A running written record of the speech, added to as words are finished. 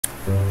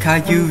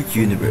Kaiju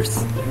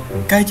Universe.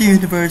 Kaiju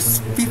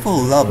Universe, people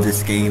love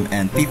this game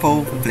and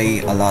people play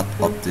a lot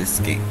of this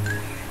game.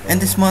 And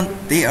this month,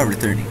 they are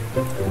returning.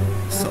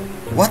 So,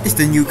 what is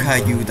the new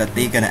Kaiju that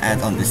they gonna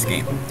add on this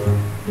game?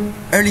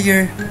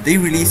 Earlier, they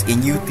released a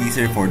new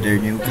teaser for their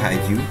new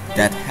Kaiju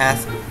that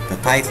has the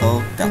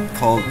title that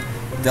called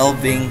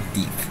Delving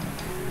Deep.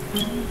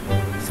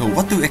 So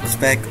what to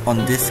expect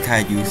on this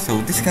Kaiju?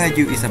 So this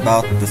Kaiju is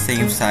about the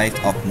same size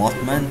of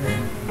Mothman.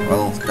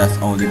 Well, that's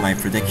only my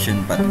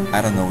prediction, but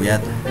I don't know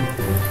yet.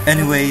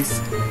 Anyways,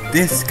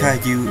 this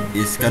Kaiju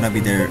is gonna be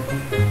their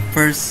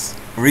first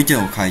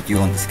original Kaiju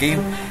on this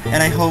game,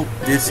 and I hope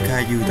this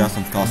Kaiju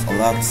doesn't cost a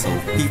lot so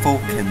people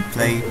can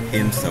play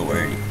him so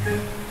early.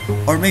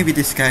 Or maybe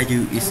this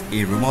Kaiju is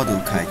a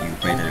remodeled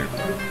Kaiju by their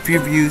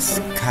previous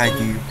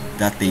Kaiju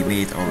that they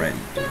made already.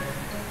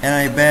 And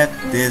I bet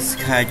this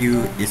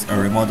Kaiju is a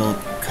remodeled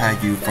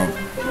Kaiju from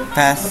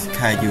past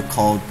Kaiju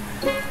called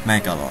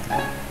Megalon.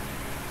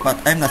 But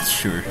I'm not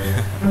sure.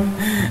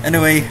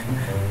 Anyway,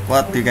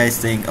 what do you guys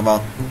think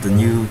about the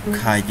new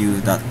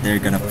Kaiju that they're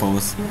gonna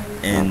post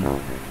in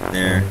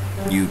their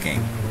new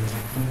game?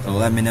 So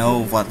let me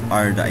know what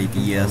are the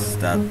ideas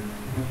that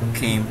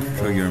came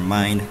through your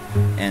mind,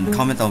 and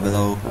comment down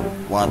below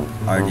what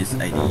are these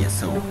ideas.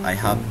 So I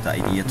have the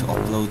idea to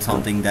upload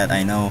something that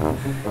I know,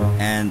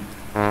 and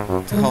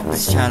to help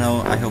this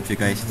channel, I hope you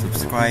guys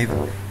subscribe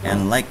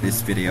and like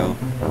this video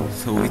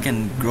so we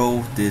can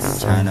grow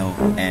this channel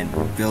and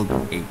build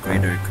a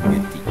greater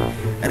community.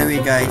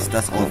 Anyway guys,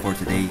 that's all for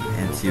today,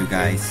 and see you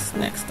guys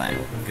next time.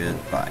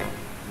 Goodbye.